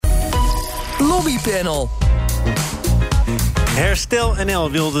Lobbypanel. Herstel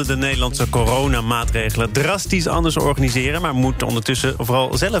NL wilde de Nederlandse coronamaatregelen drastisch anders organiseren, maar moet ondertussen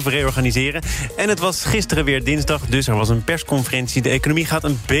vooral zelf reorganiseren. En het was gisteren weer dinsdag, dus er was een persconferentie. De economie gaat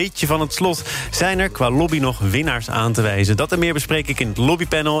een beetje van het slot. Zijn er qua lobby nog winnaars aan te wijzen? Dat en meer bespreek ik in het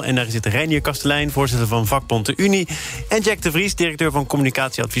lobbypanel. En daar zit Reinier Kastelein, voorzitter van vakbond de Unie, en Jack de Vries, directeur van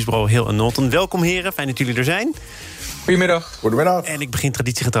communicatieadviesbureau Hill & Knowlton. Welkom heren, fijn dat jullie er zijn. Goedemiddag. Goedemiddag. En ik begin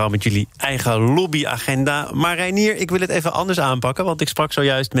traditiegetrouw met jullie eigen lobbyagenda. Maar Reinier, ik wil het even anders aanpakken, want ik sprak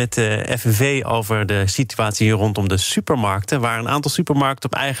zojuist met FNV over de situatie hier rondom de supermarkten, waar een aantal supermarkten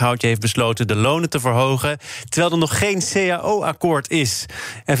op eigen houtje heeft besloten de lonen te verhogen, terwijl er nog geen CAO-akkoord is.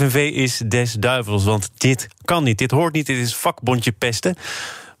 FNV is des duivels, want dit kan niet, dit hoort niet, dit is vakbondje pesten.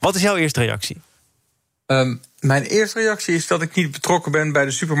 Wat is jouw eerste reactie? Mijn eerste reactie is dat ik niet betrokken ben bij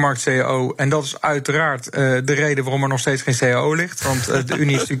de supermarkt-CAO. En dat is uiteraard de reden waarom er nog steeds geen CAO ligt. Want de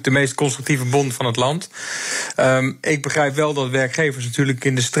Unie is natuurlijk de meest constructieve bond van het land. Ik begrijp wel dat werkgevers natuurlijk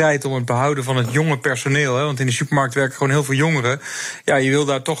in de strijd om het behouden van het jonge personeel, want in de supermarkt werken gewoon heel veel jongeren. Ja, je wil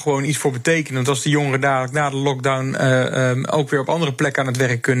daar toch gewoon iets voor betekenen. Want als die jongeren dadelijk na de lockdown ook weer op andere plekken aan het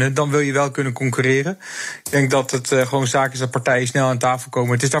werk kunnen, dan wil je wel kunnen concurreren. Ik denk dat het gewoon zaak is dat partijen snel aan tafel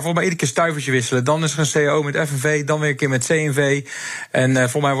komen. Het is daarvoor maar iedere keer stuivertje wisselen. Dan is er een CAO met FNV, dan weer een keer met CNV. En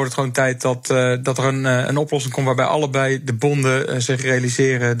voor mij wordt het gewoon tijd dat er een oplossing komt waarbij allebei de bonden zich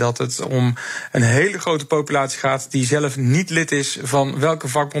realiseren dat het om een hele grote populatie gaat die zelf niet lid is van welke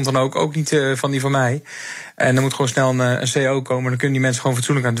vakbond dan ook niet van die van mij. En er moet gewoon snel een CAO komen, dan kunnen die mensen gewoon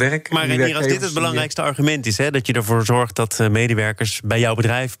fatsoenlijk aan het werk. Maar Reinier, als dit het belangrijkste argument is, dat je ervoor zorgt dat medewerkers bij jouw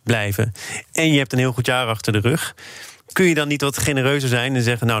bedrijf blijven, en je hebt een heel goed jaar achter de rug, kun je dan niet wat genereuzer zijn en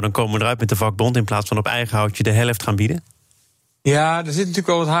zeggen, nou, dan komen we eruit met de vakbond in plaats van op eigen houtje de helft gaan bieden? Ja, er zit natuurlijk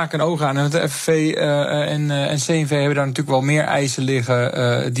wel wat haken en ogen aan. En de FNV en CNV hebben daar natuurlijk wel meer eisen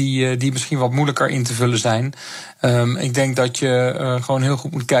liggen die misschien wat moeilijker in te vullen zijn. Ik denk dat je gewoon heel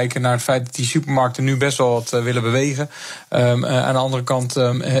goed moet kijken naar het feit dat die supermarkten nu best wel wat willen bewegen. Aan de andere kant,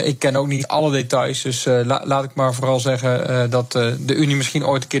 ik ken ook niet alle details. Dus laat ik maar vooral zeggen dat de Unie misschien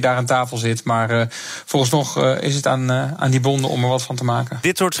ooit een keer daar aan tafel zit. Maar vooralsnog is het aan die bonden om er wat van te maken.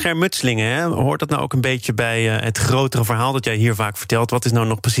 Dit soort schermutselingen, hoort dat nou ook een beetje bij het grotere verhaal dat jij hier vaak vertelt? Wat is nou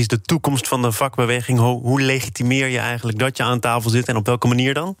nog precies de toekomst van de vakbeweging? Hoe legitimeer je eigenlijk dat je aan tafel zit en op welke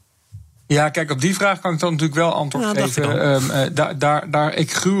manier dan? Ja, kijk, op die vraag kan ik dan natuurlijk wel antwoord geven.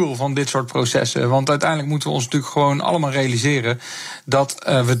 Ik gruwel van dit soort processen. Want uiteindelijk moeten we ons natuurlijk gewoon allemaal realiseren dat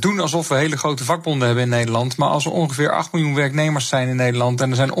we doen alsof we hele grote vakbonden hebben in Nederland. Maar als er ongeveer 8 miljoen werknemers zijn in Nederland en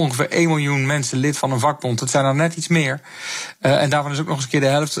er zijn ongeveer 1 miljoen mensen lid van een vakbond, dat zijn er net iets meer. En daarvan is ook nog eens een keer de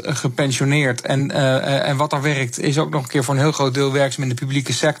helft gepensioneerd. En wat er werkt is ook nog een keer voor een heel groot deel werkzaam in de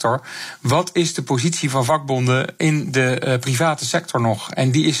publieke sector. Wat is de positie van vakbonden in de private sector nog?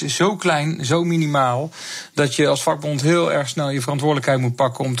 En die is zo klein, zo minimaal, dat je als vakbond heel erg snel je verantwoordelijkheid moet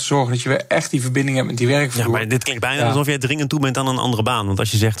pakken om te zorgen dat je weer echt die verbinding hebt met die werkvloer. Ja, maar dit klinkt bijna alsof jij dringend toe bent aan een andere baan. Want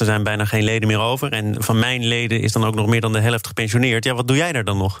als je zegt, er zijn bijna geen leden meer over, en van mijn leden is dan ook nog meer dan de helft gepensioneerd, ja, wat doe jij daar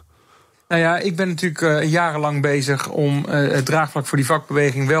dan nog? Nou ja, ik ben natuurlijk jarenlang bezig om het draagvlak voor die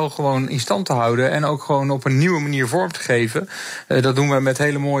vakbeweging wel gewoon in stand te houden en ook gewoon op een nieuwe manier vorm te geven. Dat doen we met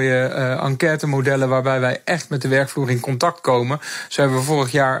hele mooie enquêtemodellen waarbij wij echt met de werkvloer in contact komen. Zo hebben we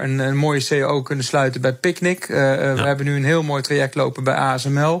vorig jaar een mooie CAO kunnen sluiten bij Picnic. We hebben nu een heel mooi traject lopen bij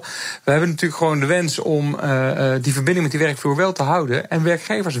ASML. We hebben natuurlijk gewoon de wens om die verbinding met die werkvloer wel te houden. En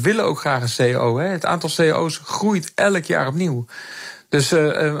werkgevers willen ook graag een CAO. Het aantal CAO's groeit elk jaar opnieuw. Dus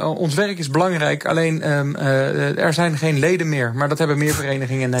ons werk is belangrijk, alleen er zijn geen leden meer. Maar dat hebben meer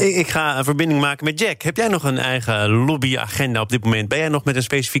verenigingen in Nederland. Ik ga een verbinding maken met Jack. Heb jij nog een eigen lobbyagenda op dit moment? Ben jij nog met een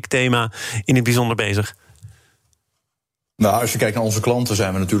specifiek thema in het bijzonder bezig? Nou, als je kijkt naar onze klanten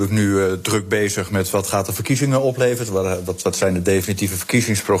zijn we natuurlijk nu druk bezig met wat gaat de verkiezingen opleveren. Wat zijn de definitieve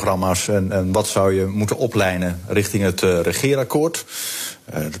verkiezingsprogramma's en wat zou je moeten oplijnen richting het regeerakkoord.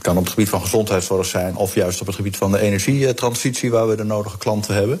 Dat kan op het gebied van gezondheidszorg zijn of juist op het gebied van de energietransitie waar we de nodige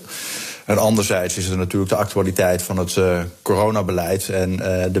klanten hebben. En anderzijds is er natuurlijk de actualiteit van het coronabeleid en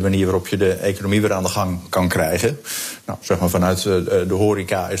de manier waarop je de economie weer aan de gang kan krijgen. Nou, zeg maar vanuit de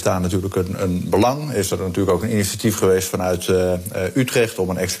horeca is daar natuurlijk een belang. Is er natuurlijk ook een initiatief geweest vanuit Utrecht om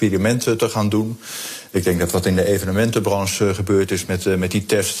een experiment te gaan doen. Ik denk dat wat in de evenementenbranche gebeurd is met die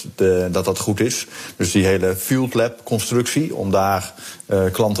test, dat goed is. Dus die hele field lab constructie, om daar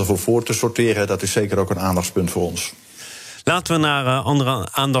klanten voor te sorteren, dat is zeker ook een aandachtspunt voor ons. Laten we naar andere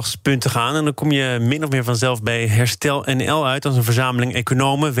aandachtspunten gaan. En dan kom je min of meer vanzelf bij Herstel NL uit. Dat is een verzameling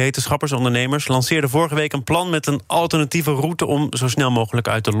economen, wetenschappers, ondernemers. Lanceerde vorige week een plan met een alternatieve route om zo snel mogelijk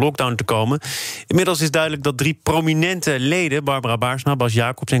uit de lockdown te komen. Inmiddels is duidelijk dat 3 prominente leden, Barbara Baarsma, Bas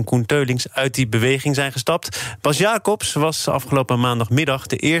Jacobs en Koen Teulings, uit die beweging zijn gestapt. Bas Jacobs was afgelopen maandagmiddag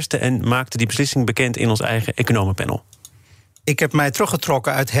de eerste en maakte die beslissing bekend in ons eigen economenpanel. Ik heb mij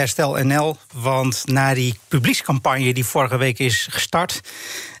teruggetrokken uit Herstel NL, want na die publiekscampagne die vorige week is gestart,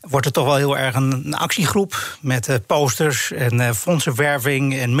 wordt het toch wel heel erg een actiegroep met posters en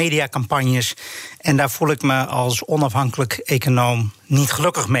fondsenwerving en mediacampagnes. En daar voel ik me als onafhankelijk econoom niet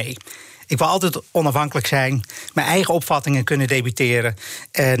gelukkig mee. Ik wil altijd onafhankelijk zijn, mijn eigen opvattingen kunnen debiteren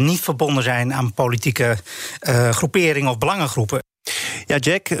en niet verbonden zijn aan politieke groeperingen of belangengroepen. Ja,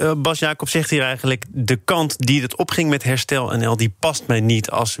 Jack, Bas Jacobs zegt hier eigenlijk, de kant die het opging met Herstel NL, die past mij niet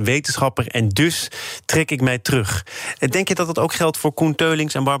als wetenschapper en dus trek ik mij terug. Denk je dat dat ook geldt voor Koen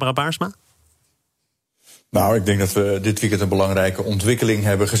Teulings en Barbara Baarsma? Nou, ik denk dat we dit weekend een belangrijke ontwikkeling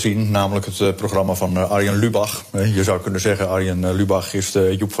hebben gezien, namelijk het programma van Arjen Lubach. Je zou kunnen zeggen, Arjen Lubach is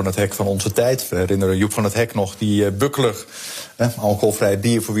de Joep van het Hek van onze tijd. We herinneren Joep van het Hek nog, die bukkelig, alcoholvrij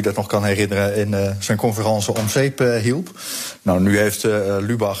bier, voor wie dat nog kan herinneren, in zijn conferentie om zeep hielp. Nou, nu heeft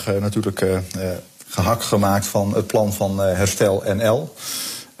Lubach natuurlijk gehakt gemaakt van het plan van Herstel NL.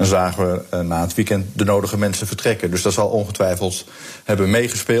 Dan zagen we na het weekend de nodige mensen vertrekken. Dus dat zal ongetwijfeld hebben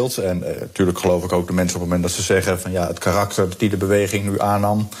meegespeeld. En natuurlijk geloof ik ook de mensen op het moment dat ze zeggen van ja, het karakter die de beweging nu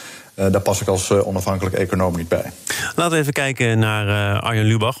aannam, daar pas ik als onafhankelijk econoom niet bij. Laten we even kijken naar Arjen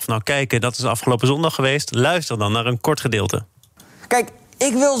Lubach. Nou, kijken, dat is afgelopen zondag geweest. Luister dan naar een kort gedeelte. Kijk,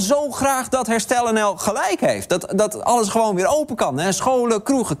 ik wil zo graag dat Herstel NL gelijk heeft. Dat alles gewoon weer open kan. Hè? Scholen,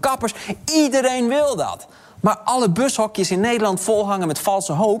 kroegen, kappers, iedereen wil dat. Maar alle bushokjes in Nederland volhangen met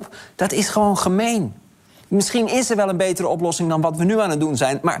valse hoop, dat is gewoon gemeen. Misschien is er wel een betere oplossing dan wat we nu aan het doen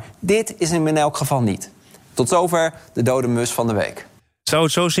zijn, maar dit is hem in elk geval niet. Tot zover de dode mus van de week. Zou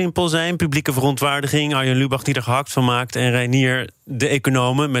het zo simpel zijn? Publieke verontwaardiging, Arjen Lubach die er gehakt van maakt en Reinier, de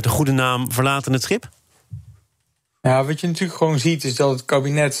economen met een goede naam, verlaten het schip? Ja, wat je natuurlijk gewoon ziet is dat het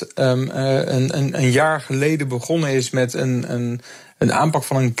kabinet een jaar geleden begonnen is met een aanpak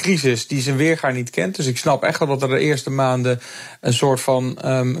van een crisis die zijn weerga niet kent. Dus ik snap echt wel dat er de eerste maanden een soort van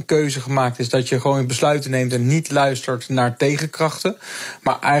keuze gemaakt is dat je gewoon besluiten neemt en niet luistert naar tegenkrachten.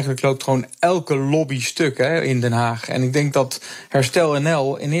 Maar eigenlijk loopt gewoon elke lobby stuk in Den Haag. En ik denk dat Herstel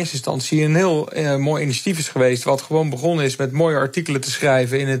NL in eerste instantie een heel mooi initiatief is geweest, wat gewoon begonnen is met mooie artikelen te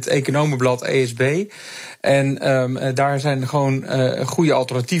schrijven in het economenblad ESB. En daar zijn gewoon goede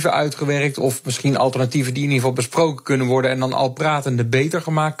alternatieven uitgewerkt, of misschien alternatieven die in ieder geval besproken kunnen worden en dan al pratende beter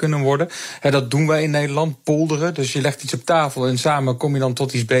gemaakt kunnen worden. Dat doen wij in Nederland, polderen. Dus je legt iets op tafel en samen kom je dan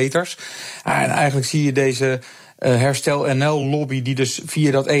tot iets beters. En eigenlijk zie je deze Herstel NL-lobby, die dus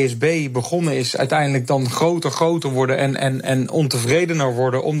via dat ESB begonnen is, uiteindelijk dan groter worden en ontevredener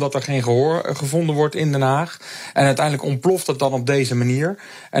worden, omdat er geen gehoor gevonden wordt in Den Haag. En uiteindelijk ontploft het dan op deze manier.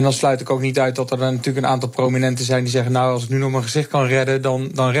 En dan sluit ik ook niet uit dat er dan natuurlijk een aantal prominenten zijn die zeggen, nou, als ik nu nog mijn gezicht kan redden,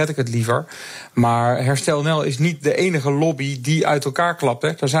 dan red ik het liever. Maar Herstel NL is niet de enige lobby die uit elkaar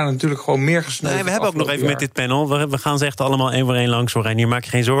klapt. Er zijn er natuurlijk gewoon meer gesneuveld. Nee, we hebben ook nog even met dit panel. We gaan ze echt allemaal één voor één langs, hoor. En hier maak je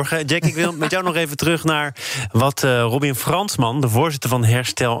geen zorgen. Jack, ik wil met jou nog even terug naar wat Robin Fransman, de voorzitter van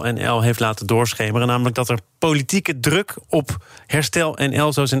Herstel NL, heeft laten doorschemeren. Namelijk dat er politieke druk op Herstel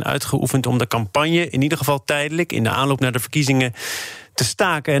NL zou zijn uitgeoefend om de campagne, in ieder geval tijdelijk, in de aanloop naar de verkiezingen, te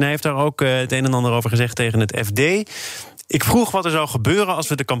staken. En hij heeft daar ook het een en ander over gezegd tegen het FD. Ik vroeg wat er zou gebeuren als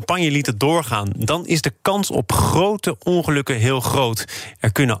we de campagne lieten doorgaan. Dan is de kans op grote ongelukken heel groot.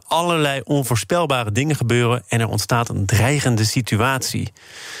 Er kunnen allerlei onvoorspelbare dingen gebeuren en er ontstaat een dreigende situatie.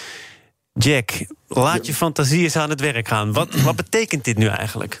 Jack, laat je fantasie eens aan het werk gaan. Wat betekent dit nu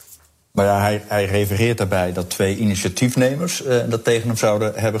eigenlijk? Nou ja, hij refereert daarbij dat 2 initiatiefnemers dat tegen hem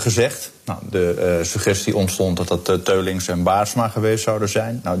zouden hebben gezegd. Nou, de suggestie ontstond dat dat Teulings en Baarsma geweest zouden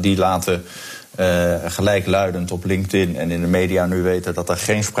zijn. Nou, die laten gelijkluidend op LinkedIn en in de media nu weten dat er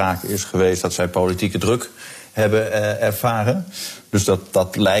geen sprake is geweest dat zij politieke druk hebben ervaren. Dus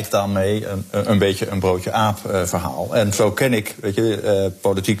dat lijkt daarmee een beetje een broodje aap verhaal. En zo ken ik,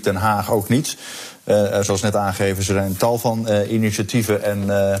 politiek Den Haag ook niet. Zoals net aangegeven, er zijn een tal van initiatieven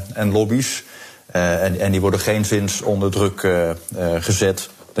en lobby's. En die worden geenszins onder druk gezet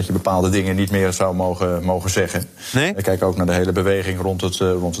dat je bepaalde dingen niet meer zou mogen zeggen. Nee? We kijken ook naar de hele beweging rond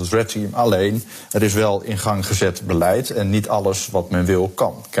het Red Team. Alleen, er is wel in gang gezet beleid en niet alles wat men wil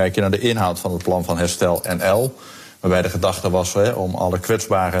kan. Kijk je naar de inhoud van het plan van Herstel NL, waarbij de gedachte was om alle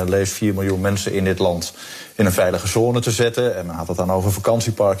kwetsbare, lees 4 miljoen mensen in dit land in een veilige zone te zetten. En men had het dan over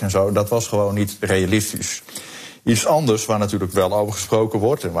vakantieparken en zo. Dat was gewoon niet realistisch. Iets anders, waar natuurlijk wel over gesproken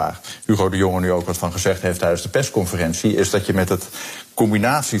wordt, en waar Hugo de Jonge nu ook wat van gezegd heeft tijdens de persconferentie, is dat je met het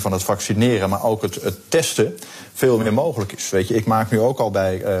combinatie van het vaccineren, maar ook het testen, veel meer mogelijk is. Weet je, ik maak nu ook al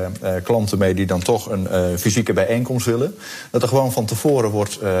bij klanten mee die dan toch een fysieke bijeenkomst willen, dat er gewoon van tevoren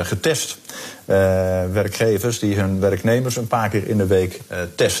wordt getest. Werkgevers die hun werknemers een paar keer in de week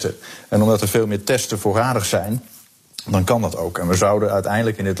testen. En omdat er veel meer testen voorradig zijn, dan kan dat ook. En we zouden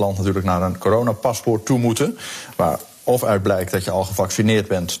uiteindelijk in dit land natuurlijk naar een coronapaspoort toe moeten, waar of uit blijkt dat je al gevaccineerd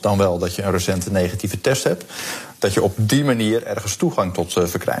bent, dan wel dat je een recente negatieve test hebt, dat je op die manier ergens toegang tot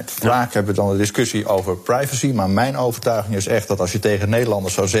verkrijgt. Vaak hebben we dan een discussie over privacy, maar mijn overtuiging is echt dat als je tegen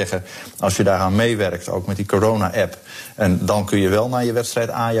Nederlanders zou zeggen, als je daaraan meewerkt, ook met die corona-app, en dan kun je wel naar je wedstrijd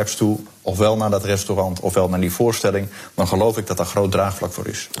Ajax toe, ofwel naar dat restaurant, ofwel naar die voorstelling, dan geloof ik dat daar groot draagvlak voor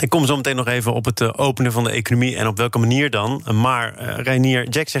is. Ik kom zo meteen nog even op het openen van de economie en op welke manier dan. Maar Reinier,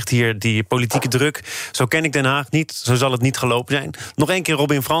 Jack zegt hier, die politieke druk, zo ken ik Den Haag niet, zo zal het niet gelopen zijn. Nog één keer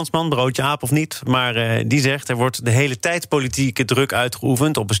Robin Fransman, broodje aap of niet, maar die zegt, er wordt de hele tijd politieke druk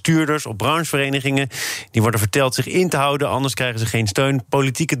uitgeoefend op bestuurders, op brancheverenigingen. Die worden verteld zich in te houden, anders krijgen ze geen steun.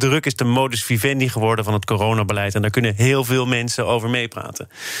 Politieke druk is de modus vivendi geworden van het coronabeleid en daar kunnen heel veel mensen over meepraten.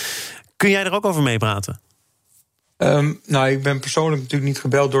 Kun jij er ook over meepraten? Ik ben persoonlijk natuurlijk niet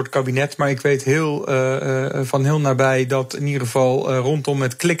gebeld door het kabinet, maar ik weet van heel nabij dat in ieder geval rondom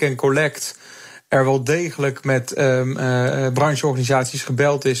het click and collect er wel degelijk met brancheorganisaties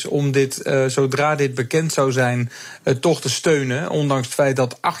gebeld is om dit, zodra dit bekend zou zijn, toch te steunen. Ondanks het feit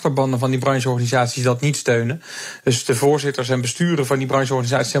dat achterbannen van die brancheorganisaties dat niet steunen. Dus de voorzitters en besturen van die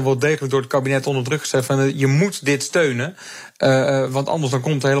brancheorganisaties zijn wel degelijk door het kabinet onder druk gezet van je moet dit steunen. Want anders dan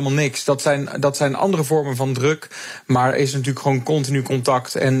komt er helemaal niks. Dat zijn andere vormen van druk. Maar er is natuurlijk gewoon continu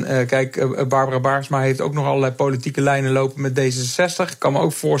contact. En Barbara Baarsma heeft ook nog allerlei politieke lijnen lopen met D66. Ik kan me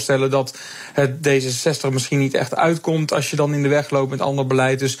ook voorstellen dat het D66 misschien niet echt uitkomt als je dan in de weg loopt met ander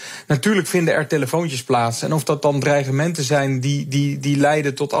beleid. Dus natuurlijk vinden er telefoontjes plaats. En of dat dan dreigementen zijn die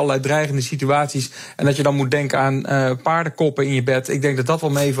leiden tot allerlei dreigende situaties. En dat je dan moet denken aan paardenkoppen in je bed. Ik denk dat dat wel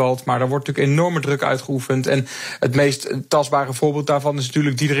meevalt. Maar daar wordt natuurlijk enorme druk uitgeoefend. En het meest tastbare voorbeeld daarvan is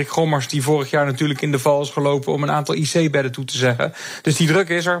natuurlijk Diederik Gommers, die vorig jaar natuurlijk in de val is gelopen om een aantal IC-bedden toe te zeggen. Dus die druk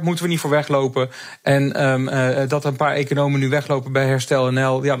is er, moeten we niet voor weglopen. En dat een paar economen nu weglopen bij Herstel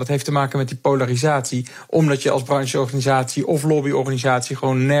NL, ja, dat heeft te maken met die polarisatie. Omdat je als brancheorganisatie of lobbyorganisatie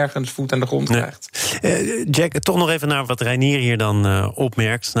gewoon nergens voet aan de grond krijgt. Jack, toch nog even naar wat Reinier hier dan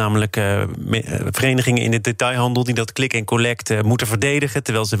opmerkt. Namelijk verenigingen in de detailhandel die dat click en collect moeten verdedigen,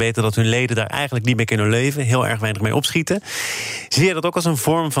 terwijl ze weten dat hun leden daar eigenlijk niet mee kunnen leven. Heel erg weinig mee opschieten. Zie je dat ook als een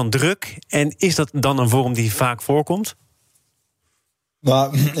vorm van druk? En is dat dan een vorm die vaak voorkomt?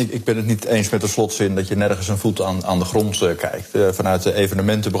 Nou, ik ben het niet eens met de slotzin dat je nergens een voet aan de grond kijkt. Vanuit de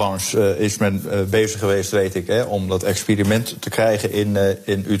evenementenbranche is men bezig geweest, weet ik, om dat experiment te krijgen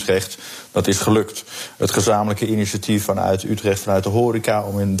in Utrecht. Dat is gelukt. Het gezamenlijke initiatief vanuit Utrecht, vanuit de horeca,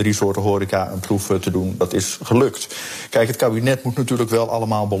 om in 3 soorten horeca een proef te doen, dat is gelukt. Kijk, het kabinet moet natuurlijk wel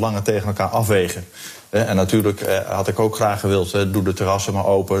allemaal belangen tegen elkaar afwegen. En natuurlijk had ik ook graag gewild, doe de terrassen maar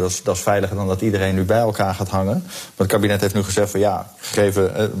open. Dat is veiliger dan dat iedereen nu bij elkaar gaat hangen. Maar het kabinet heeft nu gezegd van ja,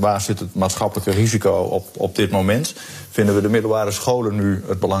 gegeven waar zit het maatschappelijke risico op dit moment, vinden we de middelbare scholen nu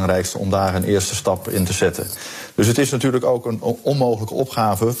het belangrijkste om daar een eerste stap in te zetten. Dus het is natuurlijk ook een onmogelijke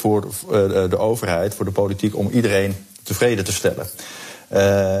opgave voor de overheid, voor de politiek, om iedereen tevreden te stellen.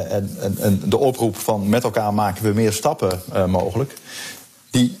 En de oproep van met elkaar maken we meer stappen mogelijk,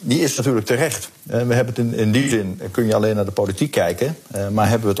 die is natuurlijk terecht. We hebben het in die zin, kun je alleen naar de politiek kijken, maar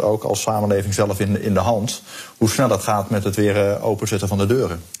hebben we het ook als samenleving zelf in de hand, hoe snel dat gaat met het weer openzetten van de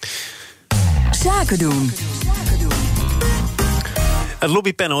deuren. Zaken doen. Het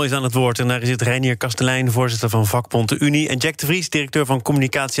lobbypanel is aan het woord en daar zit Reinier Kastelein, voorzitter van vakbond de Unie, en Jack de Vries, directeur van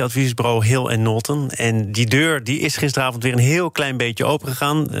communicatieadviesbureau Hill & Knowlton. En die deur die is gisteravond weer een heel klein beetje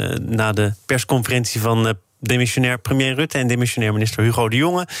opengegaan na de persconferentie van demissionair premier Rutte en demissionair minister Hugo de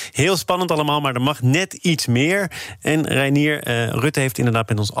Jonge. Heel spannend allemaal, maar er mag net iets meer. En Reinier, Rutte heeft inderdaad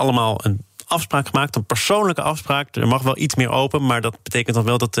met ons allemaal een afspraak gemaakt, een persoonlijke afspraak. Er mag wel iets meer open, maar dat betekent dan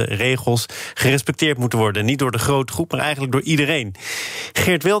wel dat de regels gerespecteerd moeten worden. Niet door de grote groep, maar eigenlijk door iedereen.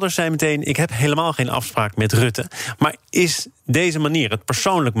 Geert Wilders zei meteen, ik heb helemaal geen afspraak met Rutte. Maar is deze manier, het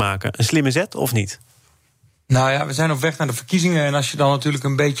persoonlijk maken, een slimme zet of niet? Nou ja, we zijn op weg naar de verkiezingen. En als je dan natuurlijk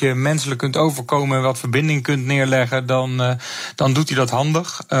een beetje menselijk kunt overkomen en wat verbinding kunt neerleggen, dan doet hij dat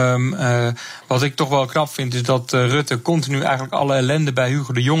handig. Wat ik toch wel knap vind, is dat Rutte continu eigenlijk alle ellende bij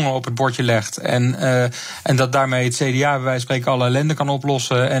Hugo de Jonge op het bordje legt. En dat daarmee het CDA bij wijze van spreken alle ellende kan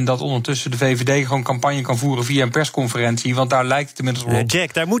oplossen. En dat ondertussen de VVD gewoon campagne kan voeren via een persconferentie. Want daar lijkt het inmiddels op.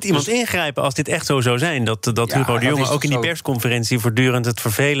 Jack, daar moet iemand ingrijpen als dit echt zo zou zijn. Dat Hugo de Jonge ook in die persconferentie voortdurend het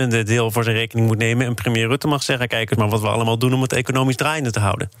vervelende deel voor zijn rekening moet nemen. En premier Rutte mag zeggen, kijk eens maar wat we allemaal doen om het economisch draaiende te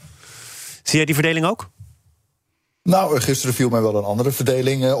houden. Zie jij die verdeling ook? Nou, gisteren viel mij wel een andere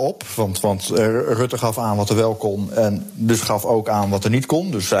verdeling op. Want Rutte gaf aan wat er wel kon en dus gaf ook aan wat er niet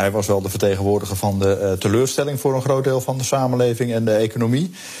kon. Dus hij was wel de vertegenwoordiger van de teleurstelling voor een groot deel van de samenleving en de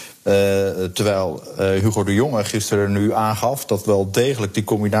economie. Terwijl Hugo de Jonge gisteren nu aangaf dat wel degelijk die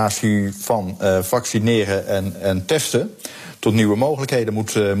combinatie van vaccineren en testen tot nieuwe mogelijkheden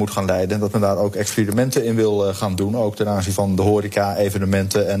moet gaan leiden. En dat men daar ook experimenten in wil gaan doen. Ook ten aanzien van de horeca,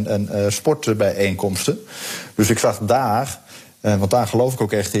 evenementen en sportbijeenkomsten. Dus ik zag daar, want daar geloof ik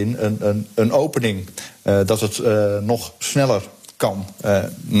ook echt in, een opening. Dat het nog sneller kan.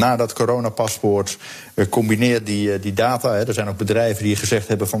 Na dat coronapaspoort combineer die data. Er zijn ook bedrijven die gezegd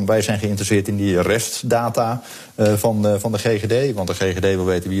hebben van wij zijn geïnteresseerd in die restdata van de GGD. Want de GGD wil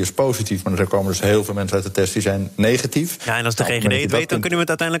weten wie is positief. Maar er komen dus heel veel mensen uit de test die zijn negatief. Ja, en als de GGD het weet, dan kunnen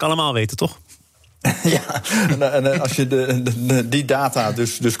we het uiteindelijk allemaal weten, toch? Ja, en als je die data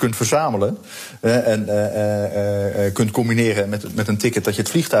dus kunt verzamelen en kunt combineren met een ticket dat je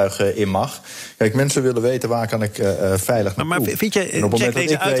het vliegtuig in mag. Kijk, mensen willen weten waar kan ik veilig naartoe. Maar vind je, Jack,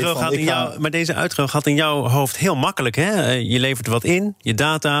 deze uitdruk gaat in jouw hoofd heel makkelijk, hè? Je levert wat in, je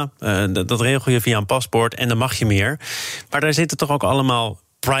data, dat regel je via een paspoort en dan mag je meer. Maar daar zitten toch ook allemaal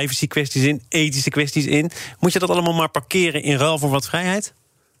privacy kwesties in, ethische kwesties in. Moet je dat allemaal maar parkeren in ruil voor wat vrijheid?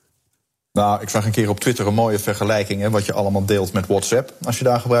 Nou, ik zag een keer op Twitter een mooie vergelijking, wat je allemaal deelt met WhatsApp, als je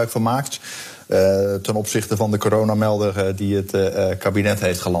daar gebruik van maakt. Ten opzichte van de coronamelder die het kabinet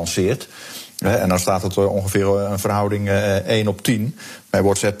heeft gelanceerd. En dan staat het ongeveer een verhouding 1 op 10. Bij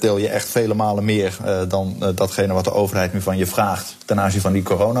WhatsApp deel je echt vele malen meer dan datgene wat de overheid nu van je vraagt ten aanzien van die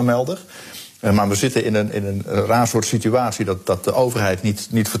coronamelder. Maar we zitten in een raar soort situatie dat de overheid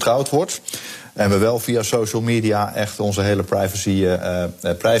niet vertrouwd wordt. En we wel via social media echt onze hele privacy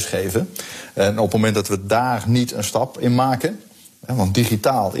prijsgeven. En op het moment dat we daar niet een stap in maken, want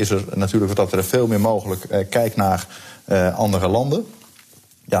digitaal is er natuurlijk wat er veel meer mogelijk. Kijk naar andere landen.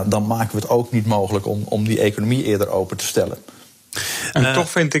 Ja, dan maken we het ook niet mogelijk om die economie eerder open te stellen. En toch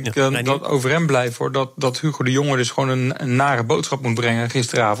vind ik dat over hem blijft, hoor, dat Hugo de Jonge dus gewoon een nare boodschap moet brengen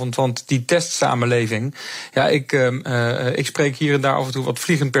gisteravond. Want die testsamenleving, ja, ik spreek hier en daar af en toe wat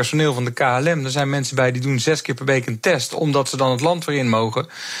vliegend personeel van de KLM. Er zijn mensen bij die doen 6 keer per week een test, omdat ze dan het land weer in mogen.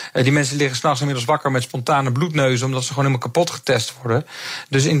 Die mensen liggen 's nachts inmiddels wakker met spontane bloedneuzen, omdat ze gewoon helemaal kapot getest worden.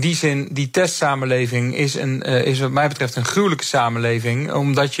 Dus in die zin, die testsamenleving is wat mij betreft een gruwelijke samenleving.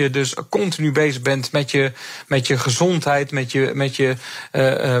 Omdat je dus continu bezig bent met je gezondheid,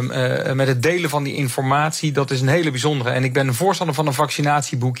 met het delen van die informatie. Dat is een hele bijzondere. En ik ben een voorstander van een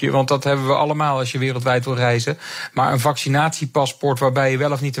vaccinatieboekje, want dat hebben we allemaal als je wereldwijd wil reizen. Maar een vaccinatiepaspoort waarbij je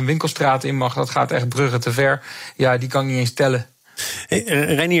wel of niet een winkelstraat in mag, dat gaat echt bruggen te ver. Ja, die kan ik niet eens tellen. Hey,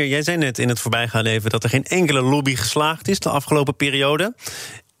 Reinier, jij zei net in het voorbijgaan even dat er geen enkele lobby geslaagd is de afgelopen periode.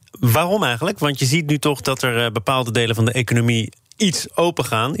 Waarom eigenlijk? Want je ziet nu toch dat er bepaalde delen van de economie iets open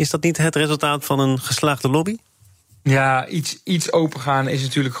gaan. Is dat niet het resultaat van een geslaagde lobby? Ja, iets opengaan is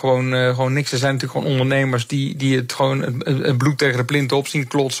natuurlijk gewoon niks. Er zijn natuurlijk gewoon ondernemers die het gewoon het bloed tegen de plinten op zien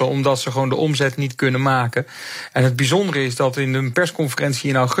klotsen, omdat ze gewoon de omzet niet kunnen maken. En het bijzondere is dat in een persconferentie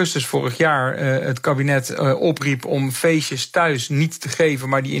in augustus vorig jaar het kabinet opriep om feestjes thuis niet te geven,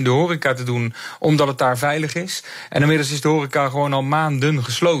 maar die in de horeca te doen, omdat het daar veilig is. En inmiddels is de horeca gewoon al maanden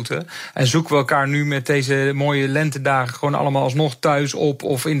gesloten. En zoeken we elkaar nu met deze mooie lentedagen gewoon allemaal alsnog thuis op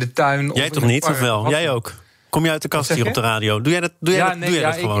of in de tuin. Jij of toch niet, of wel? Jij ook? Kom je uit de kast hier op de radio? Doe jij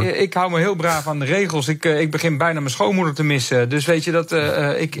dat gewoon? Ik hou me heel braaf aan de regels. Ik begin bijna mijn schoonmoeder te missen. Dus weet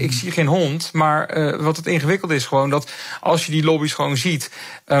je, ik zie geen hond. Maar wat het ingewikkeld is gewoon, dat als je die lobby's gewoon ziet,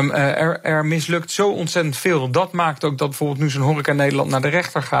 er mislukt zo ontzettend veel. Dat maakt ook dat bijvoorbeeld nu zo'n Horeca Nederland naar de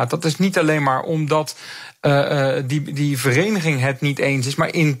rechter gaat. Dat is niet alleen maar omdat die vereniging het niet eens is,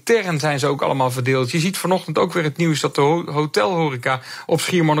 maar intern zijn ze ook allemaal verdeeld. Je ziet vanochtend ook weer het nieuws dat de hotelhoreca op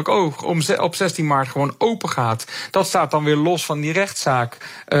Schiermonnikoog op 16 maart gewoon open gaat. gaat. Dat staat dan weer los van die rechtszaak.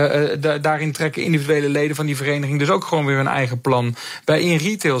 Daarin trekken individuele leden van die vereniging dus ook gewoon weer hun eigen plan. In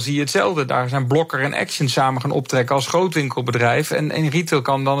retail zie je hetzelfde. Daar zijn Blokker en Action samen gaan optrekken als grootwinkelbedrijf. En in retail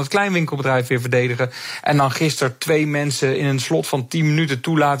kan dan het kleinwinkelbedrijf weer verdedigen. En dan gisteren 2 mensen in een slot van 10 minuten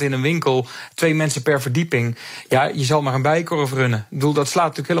toelaten in een winkel. 2 mensen per verdieping. Ja, je zal maar een bijenkorf runnen. Ik bedoel, dat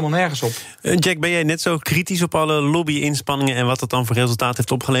slaat natuurlijk helemaal nergens op. Jack, ben jij net zo kritisch op alle lobby-inspanningen en wat dat dan voor resultaat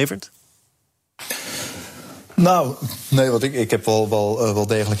heeft opgeleverd? Nou, nee, want ik heb wel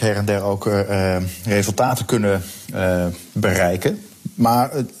degelijk her en der ook resultaten kunnen bereiken.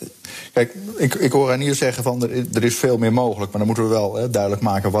 Maar kijk, ik hoor Reinier zeggen van er is veel meer mogelijk. Maar dan moeten we wel duidelijk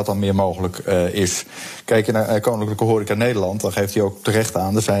maken wat dan meer mogelijk is. Kijk je naar Koninklijke Horeca Nederland, dan geeft hij ook terecht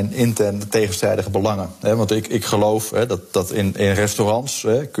aan, er zijn intern tegenstrijdige belangen. Want ik geloof dat in restaurants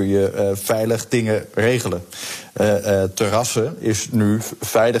kun je veilig dingen regelen. Terrassen is nu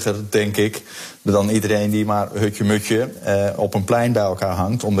veiliger, denk ik, dan iedereen die maar hutje-mutje op een plein bij elkaar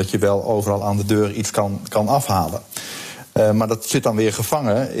hangt, omdat je wel overal aan de deur iets kan afhalen. Maar dat zit dan weer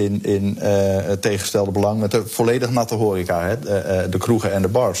gevangen in het tegengestelde belang met de volledig natte horeca, de kroegen en de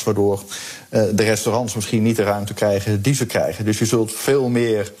bars, waardoor de restaurants misschien niet de ruimte krijgen die ze krijgen. Dus je zult veel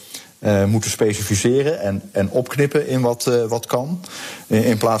meer moeten specificeren en opknippen in wat kan,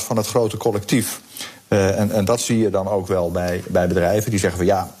 in plaats van het grote collectief. En dat zie je dan ook wel bij bedrijven die zeggen van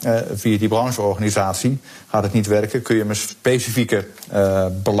ja, via die brancheorganisatie gaat het niet werken. Kun je een specifieke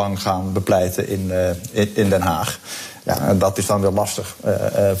belang gaan bepleiten in Den Haag. Ja, en dat is dan weer lastig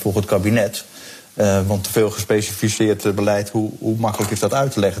voor het kabinet. Want te veel gespecificeerd beleid, hoe makkelijk is dat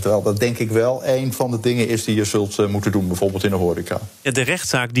uit te leggen? Terwijl dat denk ik wel een van de dingen is die je zult moeten doen, bijvoorbeeld in de horeca. Ja, de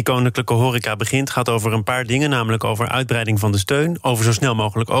rechtszaak die Koninklijke Horeca begint gaat over een paar dingen, namelijk over uitbreiding van de steun, over zo snel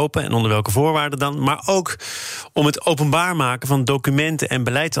mogelijk open en onder welke voorwaarden dan, maar ook om het openbaar maken van documenten en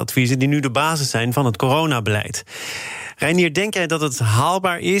beleidsadviezen die nu de basis zijn van het coronabeleid. Reinier, denk jij dat het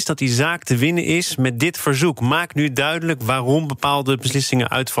haalbaar is, dat die zaak te winnen is met dit verzoek? Maak nu duidelijk waarom bepaalde beslissingen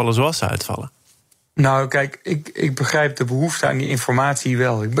uitvallen zoals ze uitvallen. Nou, kijk, ik begrijp de behoefte aan die informatie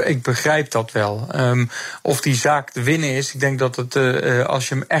wel. Ik begrijp dat wel. Of die zaak te winnen is, ik denk dat het, als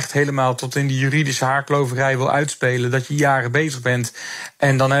je hem echt helemaal tot in die juridische haarkloverij wil uitspelen, dat je jaren bezig bent.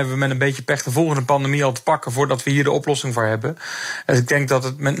 En dan hebben we met een beetje pech de volgende pandemie al te pakken voordat we hier de oplossing voor hebben. Dus ik denk dat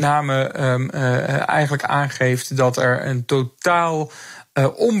het met name eigenlijk aangeeft dat er een totaal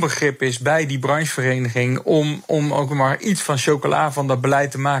onbegrip is bij die branchevereniging om ook maar iets van chocola van dat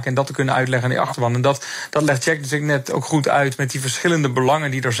beleid te maken en dat te kunnen uitleggen aan die achterban. En dat legt Jack natuurlijk net ook goed uit met die verschillende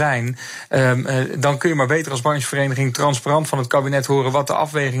belangen die er zijn. Dan kun je maar beter als branchevereniging transparant van het kabinet horen wat de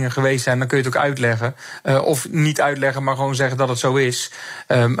afwegingen geweest zijn. Dan kun je het ook uitleggen. Of niet uitleggen, maar gewoon zeggen dat het zo is.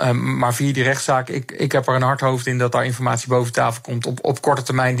 Maar via die rechtszaak, ik heb er een hard hoofd in dat daar informatie boven tafel komt op korte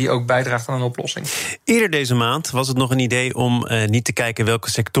termijn die ook bijdraagt aan een oplossing. Eerder deze maand was het nog een idee om niet te kijken welke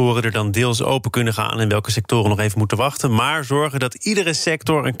sectoren er dan deels open kunnen gaan en welke sectoren nog even moeten wachten, maar zorgen dat iedere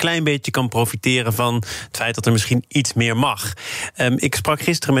sector een klein beetje kan profiteren van het feit dat er misschien iets meer mag. Ik sprak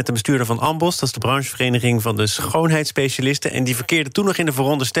gisteren met de bestuurder van Ambos, dat is de branchevereniging van de schoonheidsspecialisten, en die verkeerde toen nog in de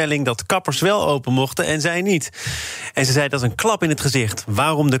veronderstelling dat kappers wel open mochten en zij niet. En ze zei dat is een klap in het gezicht.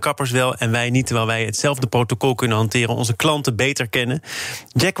 Waarom de kappers wel en wij niet, terwijl wij hetzelfde protocol kunnen hanteren, onze klanten beter kennen.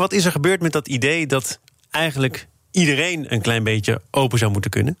 Jack, wat is er gebeurd met dat idee dat eigenlijk iedereen een klein beetje open zou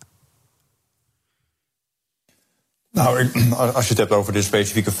moeten kunnen? Nou, als je het hebt over dit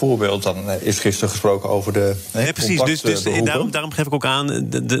specifieke voorbeeld, dan is gisteren gesproken over de precies, dus daarom geef ik ook aan,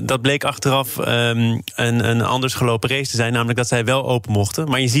 dat bleek achteraf een anders gelopen race te zijn, namelijk dat zij wel open mochten.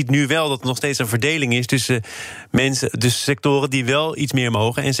 Maar je ziet nu wel dat er nog steeds een verdeling is tussen mensen, dus sectoren die wel iets meer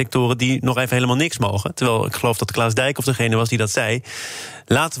mogen en sectoren die nog even helemaal niks mogen. Terwijl ik geloof dat Klaas Dijkhoff degene was die dat zei.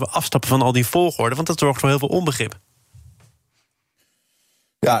 Laten we afstappen van al die volgorde, want dat zorgt voor heel veel onbegrip.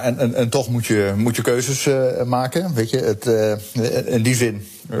 Ja, en toch moet je keuzes maken. Weet je, in die zin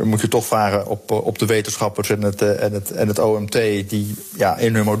moet je toch varen op de wetenschappers en het OMT, die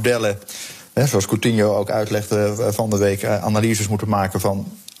in hun modellen, zoals Coutinho ook uitlegde van de week, analyses moeten maken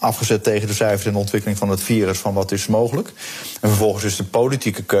van, afgezet tegen de cijfers en de ontwikkeling van het virus, van wat is mogelijk. En vervolgens is de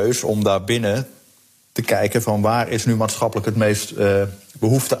politieke keus om daarbinnen te kijken van waar is nu maatschappelijk het meest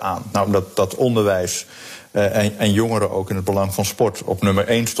behoefte aan. Nou, dat onderwijs en jongeren ook in het belang van sport op nummer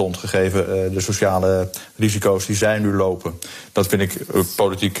 1 stond, gegeven de sociale risico's die zij nu lopen. Dat vind ik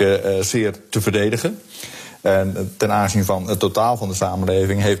politiek zeer te verdedigen. En ten aanzien van het totaal van de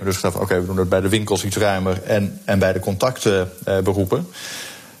samenleving heeft men dus gezegd, oké, we doen het bij de winkels iets ruimer en bij de contactberoepen.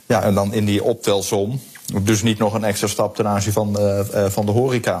 Ja, en dan in die optelsom dus niet nog een extra stap ten aanzien van de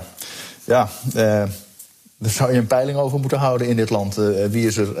horeca. Ja, Daar zou je een peiling over moeten houden in dit land. Wie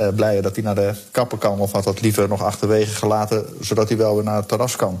is er blijer dat hij naar de kapper kan, of had dat liever nog achterwege gelaten, zodat hij wel weer naar het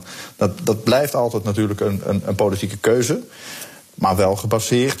terras kan? Dat blijft altijd natuurlijk een politieke keuze. Maar wel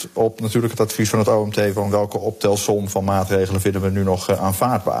gebaseerd op natuurlijk het advies van het OMT... van welke optelsom van maatregelen vinden we nu nog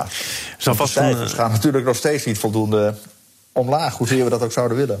aanvaardbaar. De cijfers gaan natuurlijk nog steeds niet voldoende omlaag, hoezeer we dat ook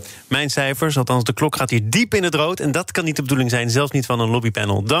zouden willen. Mijn cijfers, althans de klok gaat hier diep in het rood... en dat kan niet de bedoeling zijn, zelfs niet van een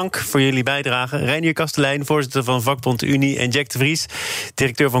lobbypanel. Dank voor jullie bijdrage. Reinier Kastelein, voorzitter van vakbond de Unie... en Jack de Vries,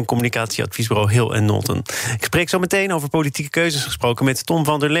 directeur van communicatieadviesbureau Hill & Knowlton. Ik spreek zo meteen over politieke keuzes gesproken met Tom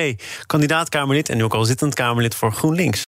van der Lee... kandidaat-Kamerlid en nu ook al zittend Kamerlid voor GroenLinks.